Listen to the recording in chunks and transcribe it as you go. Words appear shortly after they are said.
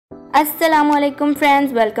Assalamualaikum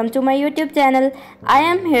friends, welcome to my YouTube channel. I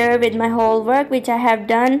am here with my whole work which I have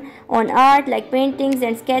done on art like paintings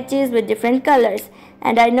and sketches with different colors.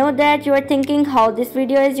 And I know that you are thinking how this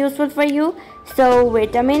video is useful for you. So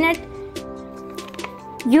wait a minute.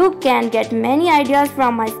 You can get many ideas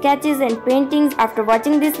from my sketches and paintings. After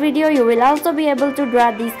watching this video, you will also be able to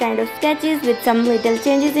draw these kind of sketches with some little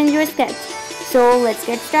changes in your sketch. So let's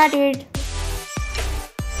get started.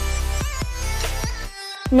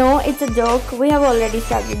 No, it's a joke. We have already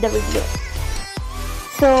started the video.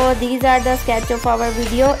 So these are the sketch of our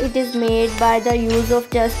video. It is made by the use of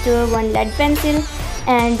just one lead pencil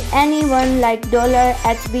and any one like dollar,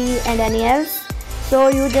 HB and any else. So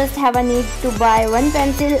you just have a need to buy one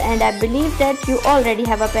pencil, and I believe that you already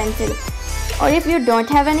have a pencil. Or if you don't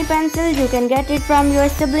have any pencil, you can get it from your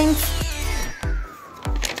siblings.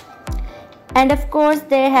 And of course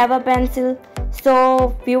they have a pencil.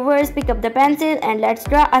 So viewers, pick up the pencil and let's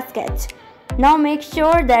draw a sketch. Now make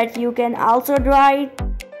sure that you can also draw it.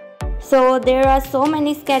 So there are so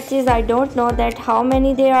many sketches, I don't know that how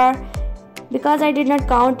many there are because I did not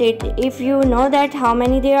count it. If you know that how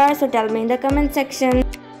many there are, so tell me in the comment section.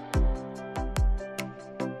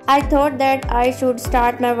 I thought that I should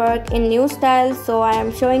start my work in new style, so I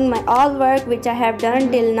am showing my all work which I have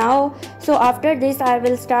done till now. So after this I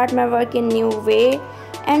will start my work in new way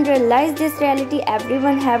and realize this reality.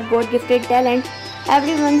 Everyone have God gifted talent,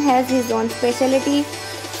 everyone has his own specialty.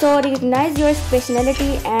 So recognize your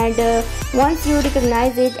specialty, and once you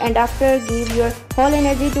recognize it and after give your whole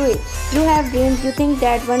energy to it. You have dreams, you think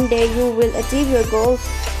that one day you will achieve your goals,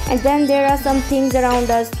 and then there are some things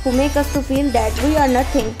around us who make us to feel that we are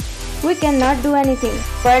nothing, we cannot do anything.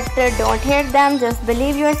 But don't hate them, just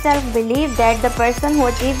believe yourself, believe that the person who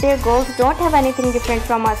achieved their goals don't have anything different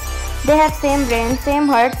from us. They have same brain, same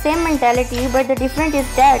heart, same mentality, but the difference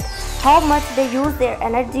is that how much they use their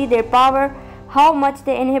energy, their power, how much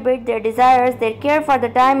they inhibit their desires, their care for the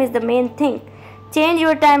time is the main thing. Change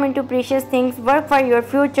your time into precious things, work for your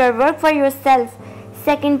future, work for yourself.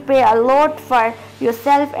 Second, pay a lot for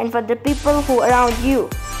yourself and for the people who are around you.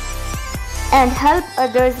 And help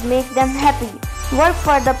others, make them happy. Work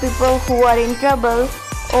for the people who are in trouble.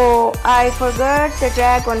 Oh, I forgot the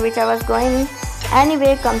track on which I was going.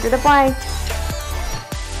 Anyway, come to the point.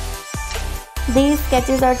 These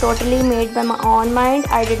sketches are totally made by my own mind.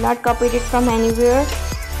 I did not copy it from anywhere.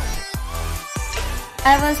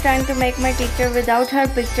 I was trying to make my teacher without her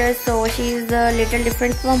picture, so she is a little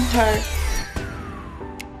different from her.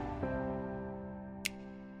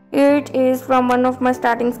 It is from one of my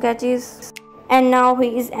starting sketches. And now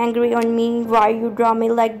he is angry on me. Why you draw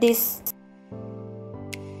me like this?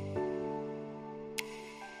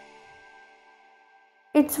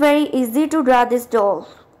 It's very easy to draw this doll.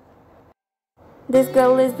 This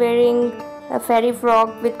girl is wearing a fairy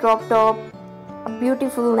frock with crop top, a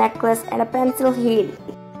beautiful necklace and a pencil heel.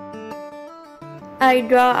 I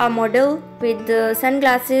draw a model with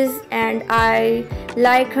sunglasses and I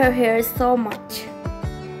like her hair so much.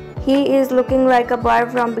 He is looking like a boy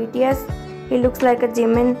from BTS. He looks like a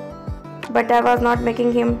Jimin, but I was not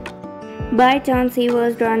making him. By chance he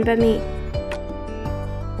was drawn by me.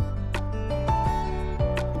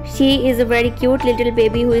 She is a very cute little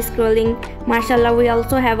baby who is scrolling. Mashallah, we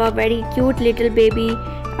also have a very cute little baby.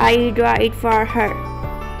 I draw it for her.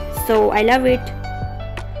 So I love it.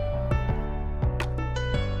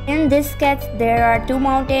 In this sketch, there are two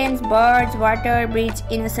mountains, birds, water, bridge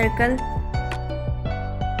in a circle.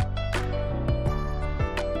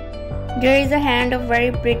 There is a hand of a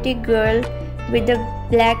very pretty girl with a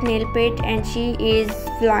black nail paint and she is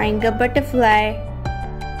flying a butterfly.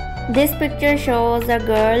 This picture shows a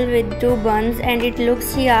girl with two buns and it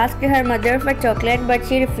looks she asked her mother for chocolate but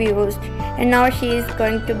she refused and now she is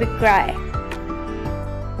going to be cry.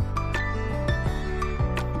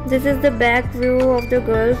 This is the back view of the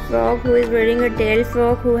girl frog who is wearing a tail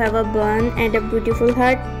frog who have a bun and a beautiful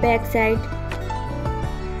heart backside.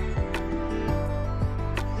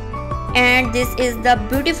 And this is the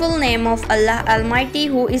beautiful name of Allah Almighty,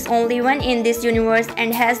 who is only one in this universe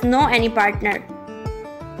and has no any partner.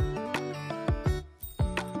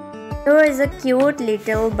 Here is a cute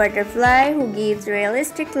little butterfly who gives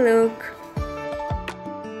realistic look.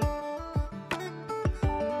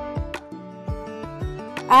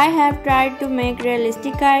 I have tried to make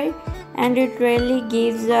realistic eye and it really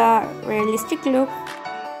gives a realistic look.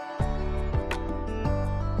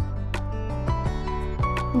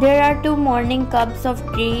 There are two morning cups of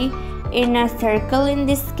tea in a circle in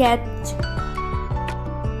this sketch.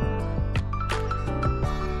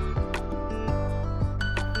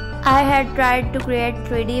 I had tried to create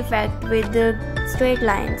 3D effect with the straight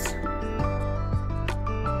lines.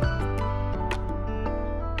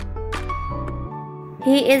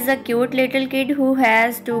 He is a cute little kid who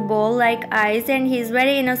has two ball-like eyes and he is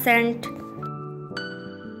very innocent.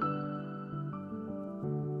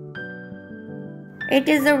 It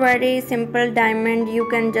is a very simple diamond. You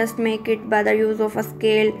can just make it by the use of a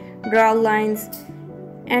scale, draw lines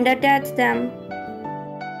and attach them.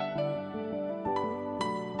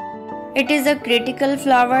 It is a critical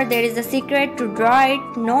flower. There is a secret to draw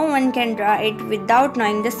it. No one can draw it without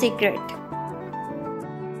knowing the secret.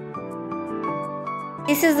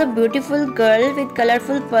 This is a beautiful girl with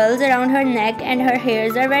colorful pearls around her neck and her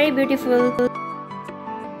hairs are very beautiful.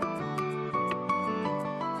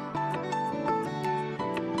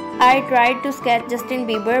 I tried to sketch Justin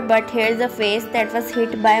Bieber, but here's a face that was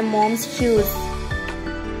hit by mom's shoes.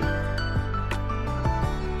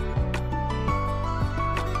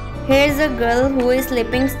 Here's a girl who is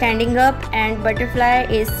sleeping standing up and butterfly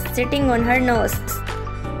is sitting on her nose.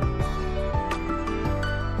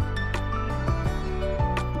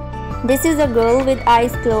 This is a girl with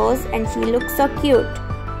eyes closed and she looks so cute.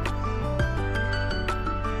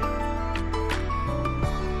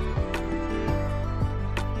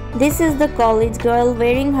 This is the college girl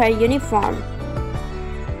wearing her uniform.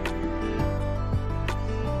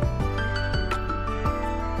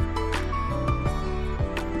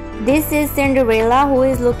 This is Cinderella who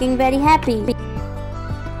is looking very happy.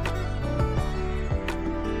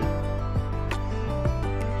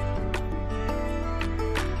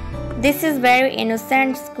 This is very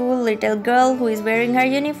innocent school little girl who is wearing her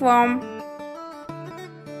uniform.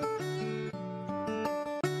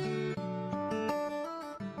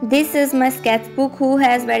 This is my sketchbook who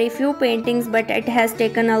has very few paintings but it has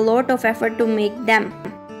taken a lot of effort to make them.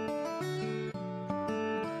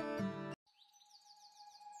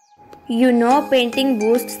 You know, painting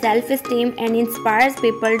boosts self-esteem and inspires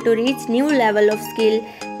people to reach new level of skill.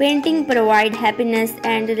 Painting provides happiness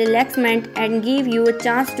and relaxation and give you a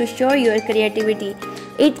chance to show your creativity.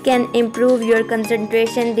 It can improve your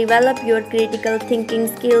concentration, develop your critical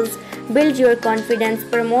thinking skills, build your confidence,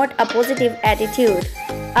 promote a positive attitude.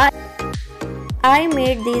 I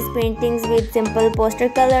made these paintings with simple poster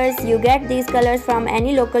colors. You get these colors from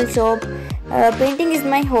any local shop. Painting is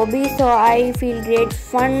my hobby, so I feel great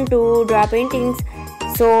fun to draw paintings.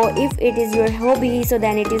 So if it is your hobby, so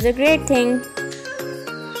then it is a great thing.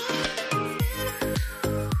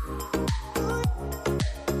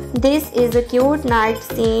 This is a cute night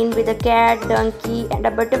scene with a cat, donkey and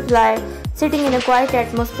a butterfly sitting in a quiet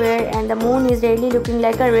atmosphere, and the moon is really looking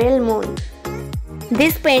like a real moon.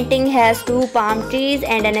 This painting has two palm trees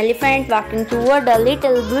and an elephant walking toward a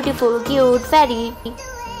little beautiful cute fairy.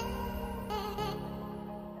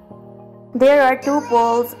 There are two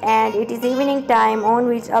poles and it is evening time on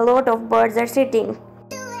which a lot of birds are sitting.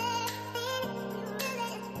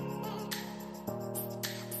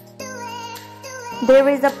 There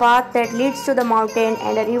is a path that leads to the mountain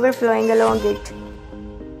and a river flowing along it.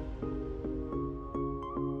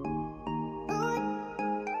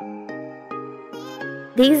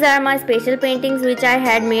 These are my special paintings which I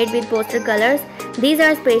had made with poster colors. These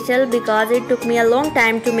are special because it took me a long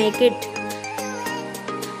time to make it.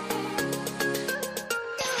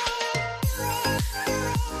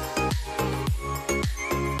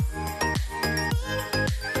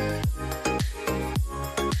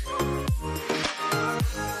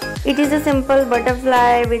 It is a simple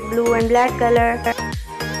butterfly with blue and black color.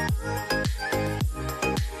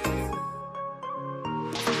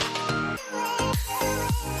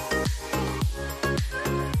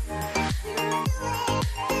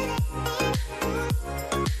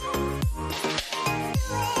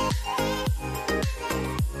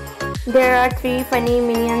 There are three funny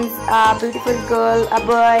minions, a beautiful girl, a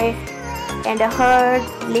boy, and a heart,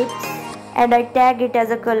 lips, and I tag it as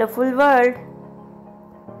a colorful world.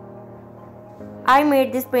 I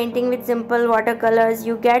made this painting with simple watercolors.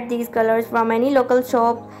 You get these colors from any local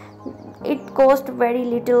shop. It cost very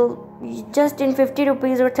little, just in 50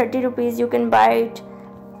 rupees or 30 rupees you can buy it.